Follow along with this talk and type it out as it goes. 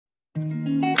Welcome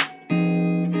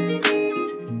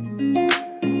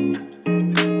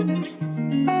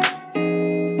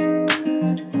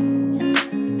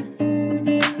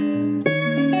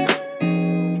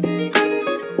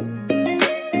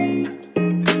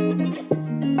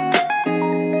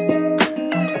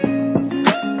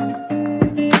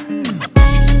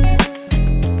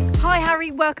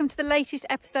to the latest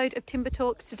episode of Timber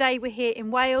Talks. Today we're here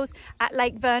in Wales at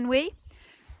Lake Vyrnwy,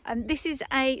 and this is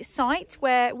a site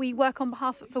where we work on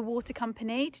behalf of a water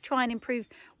company to try and improve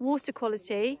water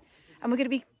quality, and we're going to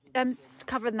be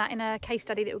covering that in a case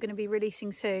study that we're going to be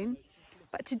releasing soon.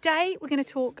 But today we're going to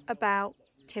talk about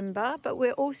timber, but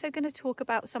we're also going to talk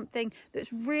about something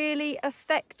that's really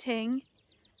affecting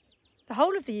the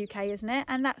whole of the UK, isn't it?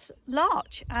 And that's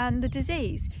larch and the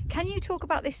disease. Can you talk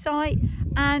about this site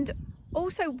and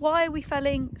also why are we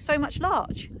felling so much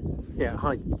larch? Yeah,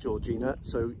 hi Georgina.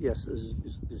 So yes, as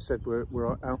you said,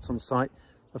 we're out on site.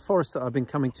 A forest that I've been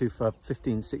coming to for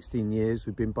 15-16 years.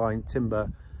 We've been buying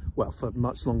timber, well, for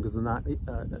much longer than that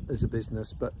as a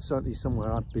business, but certainly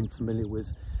somewhere I've been familiar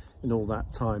with in all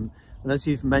that time. And as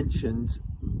you've mentioned,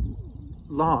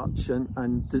 larch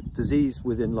and disease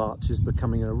within larch is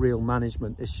becoming a real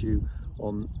management issue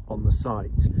on the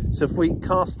site. So if we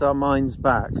cast our minds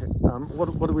back,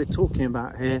 what are we talking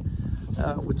about here?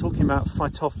 We're talking about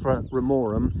Phytophthora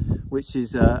Ramorum, which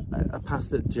is a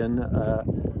pathogen,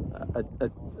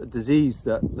 a disease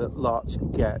that larch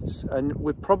gets, and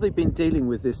we've probably been dealing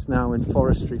with this now in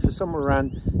forestry for somewhere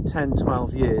around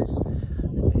 10-12 years.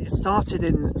 It started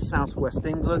in southwest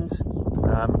England,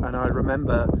 and I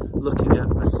remember looking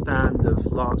at a stand of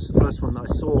larch, the first one that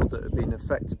I saw that had been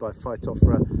affected by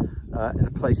Phytophthora in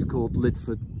a place called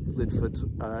Lidford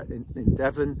in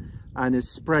Devon, and has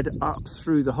spread up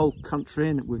through the whole country,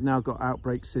 and we've now got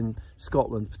outbreaks in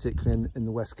Scotland, particularly in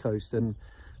the west coast, and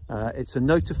it's a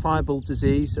notifiable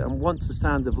disease, and once a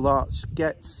stand of larch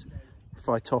gets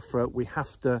Phytophthora, we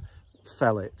have to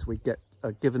fell it. We get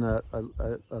given a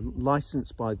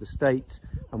license by the state,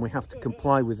 and we have to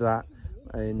comply with that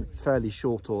in fairly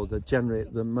short order. Generally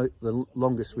the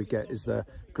longest we get is the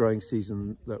growing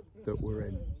season that we're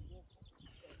in.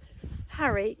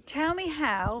 Harry, tell me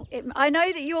how I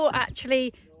know that you're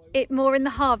actually more in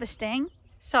the harvesting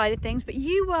side of things, but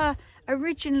you were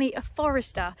originally a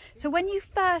forester. So when you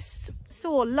first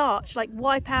saw larch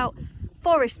wipe out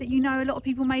forests that you know a lot of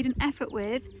people made an effort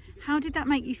with, how did that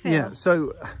make you feel? Yeah,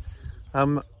 so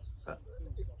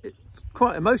it's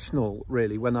quite emotional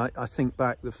really when I think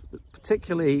back,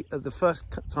 particularly the first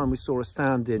time we saw a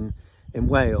stand in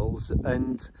Wales,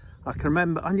 and I can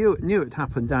remember, I knew it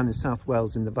happened down in South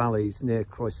Wales in the valleys near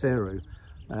Croesaru,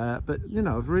 but you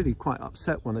know, I was really quite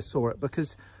upset when I saw it,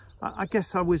 because I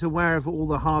guess I was aware of all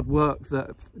the hard work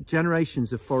that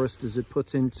generations of foresters had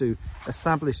put in to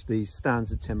establish these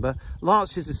stands of timber.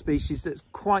 Larch is a species that's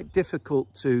quite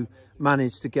difficult to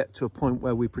manage to get to a point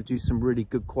where we produce some really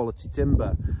good quality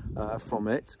timber from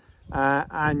it,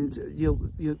 and you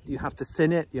have to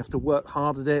thin it, you have to work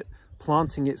hard at it.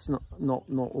 Planting it's not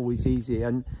always easy,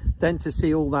 and then to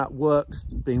see all that work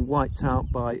being wiped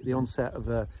out by the onset of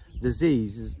a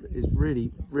disease is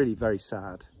really very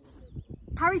sad.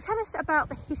 Harry, tell us about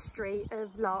the history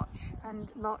of larch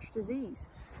and larch disease.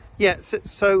 Yeah,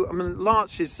 so I mean,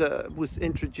 larch was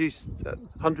introduced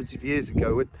hundreds of years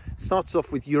ago. It started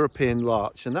off with European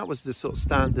larch, and that was the sort of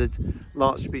standard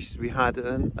larch species we had,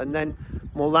 and then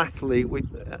more latterly we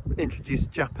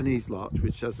introduced Japanese larch,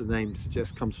 which, as the name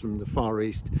suggests, comes from the Far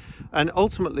East, and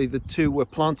ultimately the two were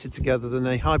planted together, then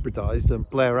they hybridized on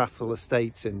Blair Athol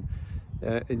Estates in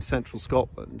central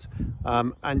Scotland,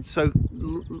 and so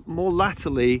more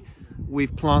latterly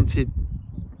we've planted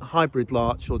hybrid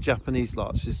larch or Japanese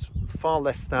larch. There's far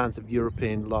less stands of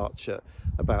European larch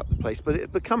about the place, but it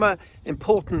had become an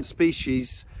important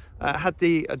species. Had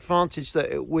the advantage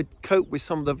that it would cope with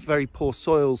some of the very poor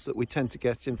soils that we tend to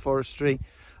get in forestry,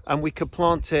 and we could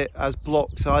plant it as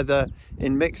blocks, either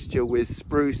in mixture with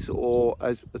spruce or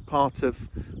as part of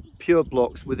pure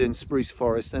blocks within spruce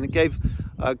forest, and it gave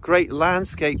great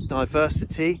landscape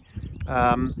diversity.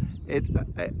 And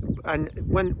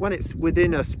when it's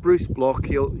within a spruce block,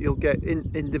 you'll get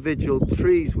individual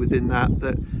trees within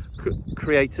that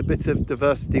create a bit of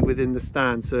diversity within the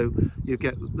stand. So you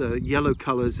get the yellow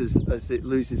colours as it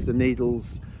loses the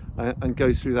needles and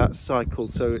goes through that cycle.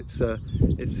 So it's a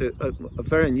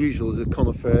very unusual as a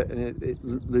conifer, and it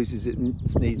loses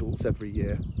its needles every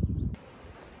year.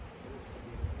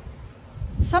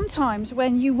 Sometimes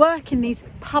when you work in these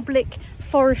public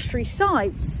forestry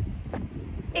sites,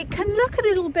 it can look a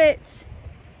little bit,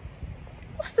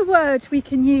 what's the word we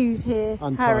can use here,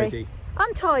 Untidy. Harry?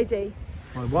 Untidy.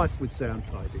 My wife would say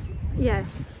untidy.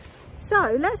 Yes.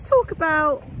 So let's talk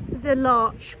about the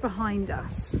larch behind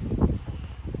us.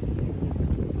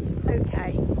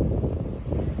 Okay.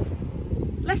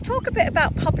 Let's talk a bit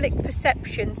about public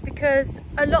perceptions, because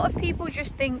a lot of people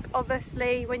just think,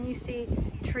 obviously, when you see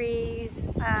trees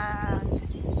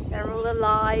and they're all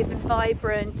alive and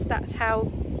vibrant, that's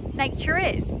how nature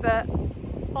is. But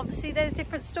obviously there's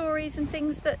different stories and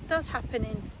things that does happen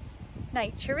in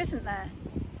nature, isn't there,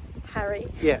 Harry?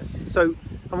 Yes. So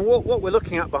what we're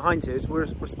looking at behind here is we're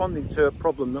responding to a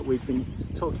problem that we've been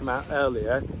talking about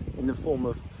earlier in the form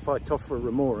of Phytophthora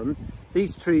Ramorum.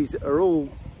 These trees are all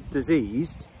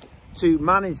diseased. To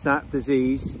manage that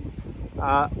disease,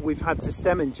 we've had to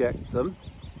stem inject them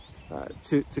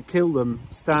to kill them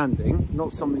standing.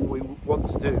 Not something we want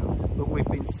to do, but we've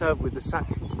been served with a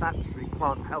statutory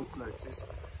plant health notice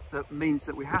that means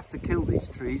that we have to kill these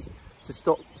trees to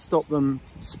stop them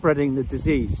spreading the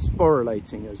disease,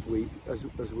 sporulating, as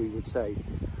we would say.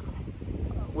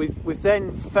 We've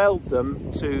then felled them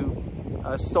to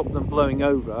stop them blowing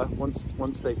over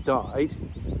once they've died,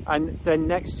 and then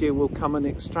next year we'll come and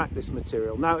extract this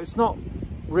material. Now, it's not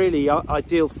really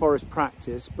ideal forest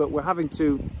practice, but we're having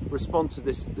to respond to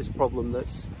this problem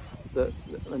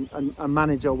and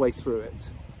manage our way through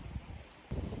it.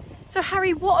 So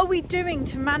Harry, what are we doing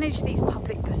to manage these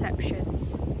public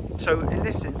perceptions? So in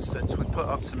this instance, we put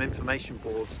up some information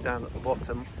boards down at the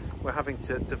bottom. We're having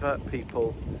to divert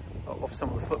people off some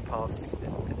of the footpaths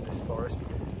in this forest,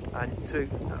 and to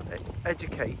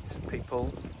educate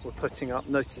people, we're putting up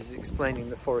notices explaining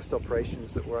the forest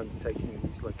operations that we're undertaking in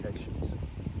these locations.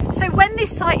 So when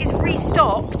this site is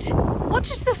restocked, what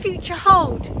does the future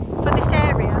hold for this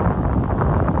area?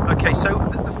 Okay, so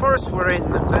the forest we're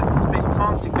in, there's been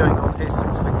planting going on here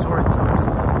since Victorian times,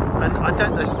 and I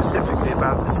don't know specifically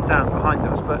about the stand behind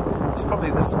us, but it's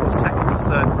probably the second or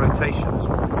third rotation, as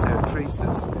we would say, of trees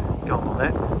that's gone on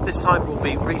there. This site will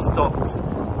be restocked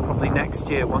probably next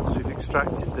year once we've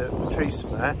extracted the trees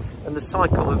from there, and the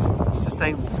cycle of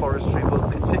sustainable forestry will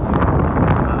continue.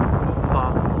 We'll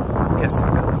plant, I'm guessing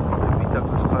that there'll probably be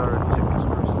Douglas fir and Sitka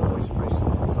spruce and Norway spruce,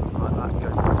 something like that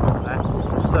going back on there.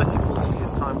 In 30, 40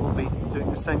 years time we'll be doing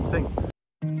the same thing.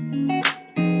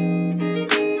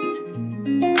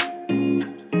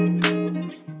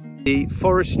 The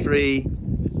forestry,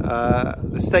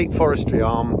 the state forestry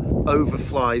arm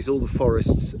overflies all the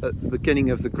forests at the beginning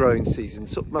of the growing season,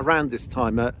 sort of around this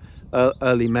time at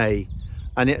early May,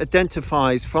 and it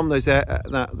identifies from those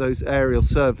aerial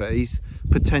surveys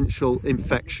potential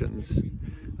infections.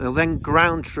 They'll then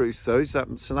ground truth those,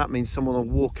 so that means someone will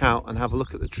walk out and have a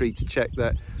look at the tree to check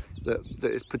that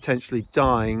it's potentially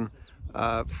dying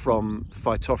from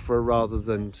Phytophthora rather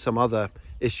than some other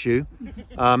issue,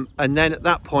 and then at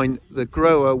that point the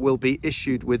grower will be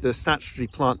issued with a statutory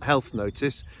plant health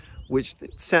notice, which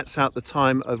sets out the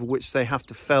time of which they have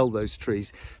to fell those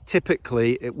trees.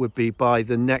 Typically it would be by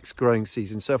the next growing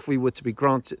season, so if we were to be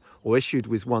granted or issued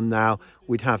with one now,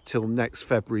 we'd have till next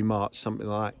February, March, something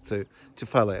like that, to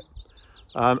fell it,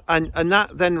 and that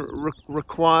then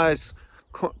requires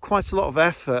quite a lot of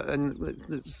effort,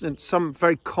 and some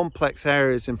very complex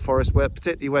areas in forest,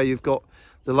 particularly where you've got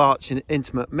the larch in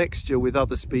intimate mixture with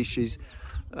other species.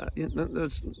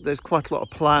 There's quite a lot of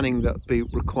planning that be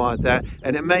required there,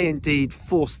 and it may indeed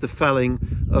force the felling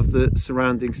of the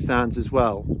surrounding stands as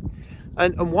well.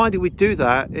 And why do we do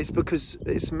that? It's because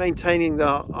it's maintaining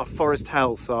our forest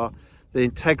health, the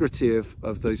integrity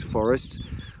of those forests.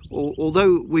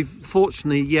 Although we've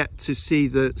fortunately yet to see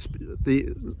the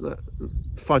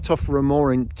Phytophthora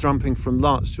Ramorum jumping from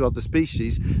larch to other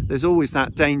species, there's always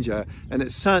that danger, and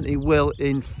it certainly will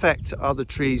infect other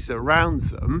trees around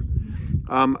them,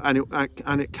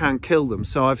 and it can kill them.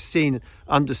 So I've seen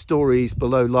understories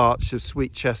below larch of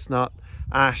sweet chestnut,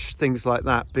 ash, things like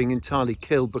that being entirely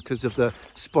killed because of the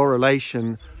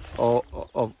sporulation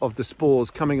of the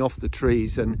spores coming off the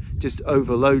trees and just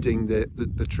overloading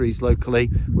the trees locally.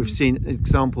 We've seen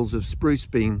examples of spruce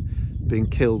being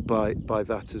killed by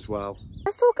that as well.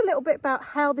 Let's talk a little bit about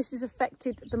how this has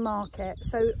affected the market.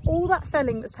 So all that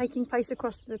felling that's taking place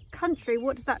across the country,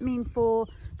 what does that mean for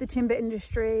the timber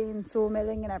industry and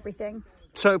sawmilling and everything?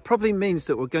 So it probably means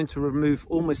that we're going to remove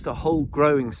almost a whole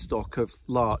growing stock of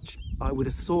larch. I would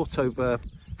have thought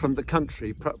from the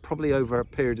country, probably over a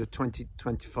period of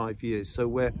 20-25 years. So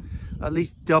we're at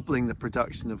least doubling the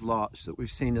production of larch that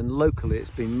we've seen, and locally it's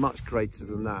been much greater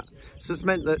than that. So it's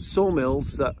meant that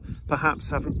sawmills that perhaps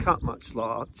haven't cut much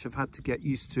larch have had to get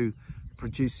used to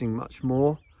producing much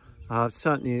more.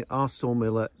 Certainly our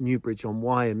sawmill at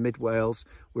Newbridge-on-Wye in Mid Wales,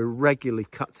 we're regularly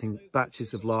cutting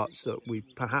batches of larch that we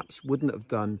perhaps wouldn't have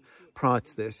done prior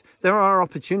to this. There are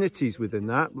opportunities within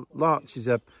that. Larch is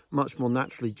a much more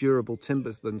naturally durable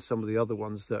timber than some of the other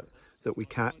ones that we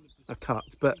cut,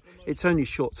 but it's only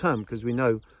short term, because we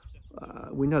know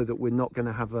that we're not going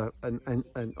to have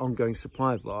an ongoing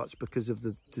supply of larch because of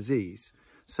the disease.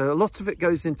 So a lot of it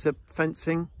goes into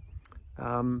fencing.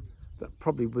 That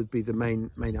probably would be the main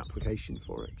application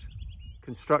for it.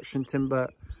 Construction timber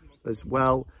as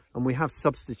well, and we have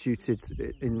substituted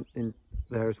in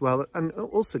there as well, and it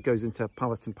also goes into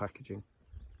pallet and packaging.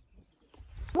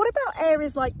 What about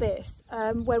areas like this,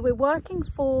 where we're working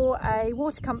for a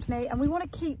water company and we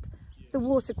want to keep the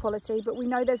water quality, but we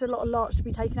know there's a lot of larch to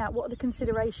be taken out? What are the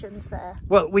considerations there?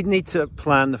 Well, we'd need to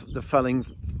plan the felling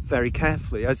very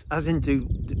carefully, as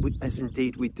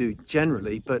indeed we do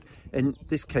generally, but in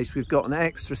this case we've got an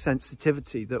extra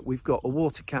sensitivity that we've got a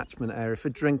water catchment area for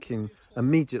drinking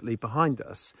immediately behind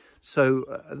us. So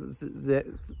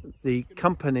the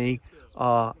company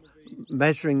are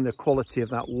measuring the quality of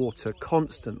that water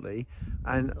constantly,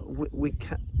 and we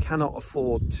cannot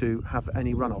afford to have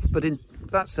any runoff. But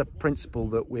that's a principle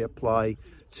that we apply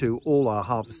to all our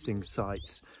harvesting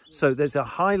sites. So there's a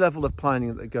high level of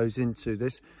planning that goes into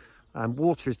this, and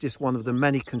water is just one of the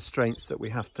many constraints that we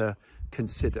have to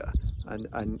consider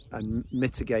and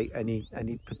mitigate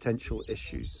any potential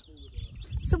issues.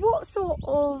 So what sort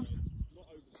of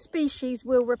species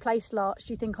will replace larch,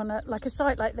 do you think, on a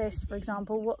site like this, for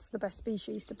example? What's the best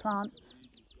species to plant?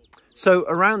 So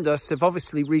around us, they've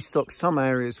obviously restocked some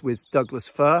areas with Douglas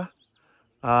fir.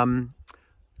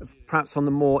 Perhaps on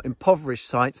the more impoverished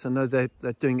sites, I know they're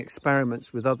doing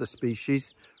experiments with other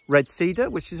species. Red cedar,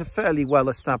 which is a fairly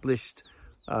well-established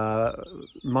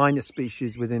minor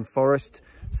species within forest.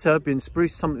 Serbian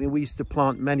spruce, something we used to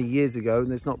plant many years ago, and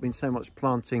there's not been so much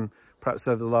planting perhaps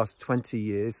over the last 20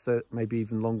 years, maybe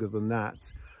even longer than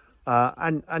that.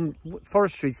 And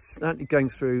forestry is certainly going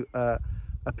through a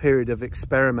period of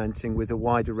experimenting with a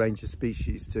wider range of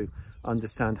species to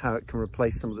understand how it can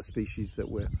replace some of the species that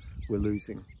we're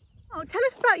losing. Oh, tell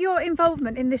us about your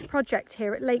involvement in this project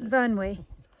here at Lake Vyrnwy.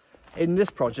 In this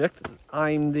project,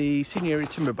 I'm the senior area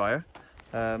timber buyer,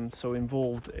 so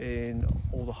involved in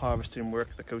all the harvesting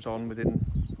work that goes on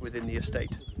within the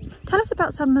estate. Tell us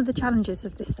about some of the challenges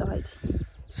of this site.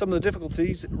 Some of the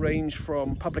difficulties range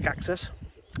from public access,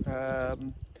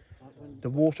 the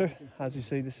water. As you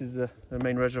see, this is the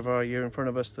main reservoir here in front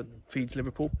of us that feeds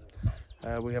Liverpool.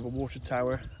 We have a water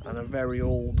tower and a very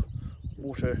old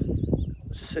water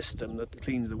system that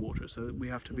cleans the water, so we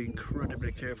have to be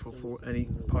incredibly careful for any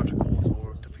particles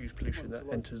or diffuse pollution that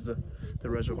enters the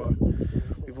reservoir.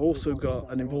 We've also got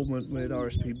an involvement with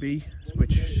RSPB,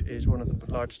 which is one of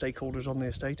the large stakeholders on the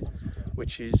estate,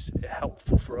 which is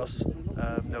helpful for us,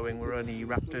 knowing where any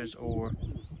raptors or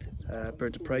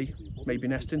birds of prey may be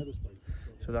nesting.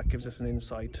 So that gives us an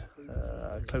insight,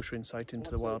 a closer insight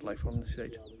into the wildlife on the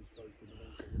estate.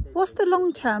 What's the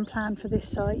long-term plan for this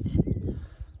site?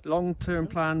 Long-term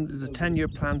plan is a 10-year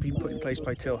plan being put in place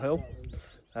by Tilhill,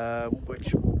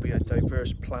 which will be a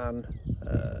diverse plan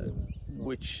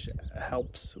which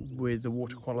helps with the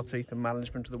water quality, the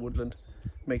management of the woodland,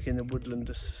 making the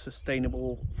woodland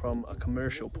sustainable from a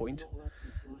commercial point,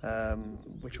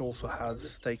 which also has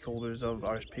stakeholders of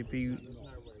RSPB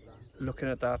looking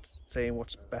at that, saying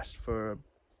what's best for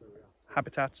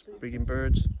habitats, breeding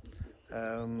birds,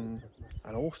 and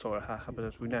also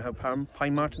habitats. We now have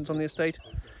pine martens on the estate,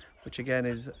 which again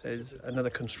is another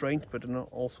constraint, but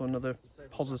also another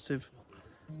positive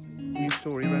news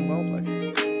story around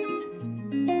wildlife.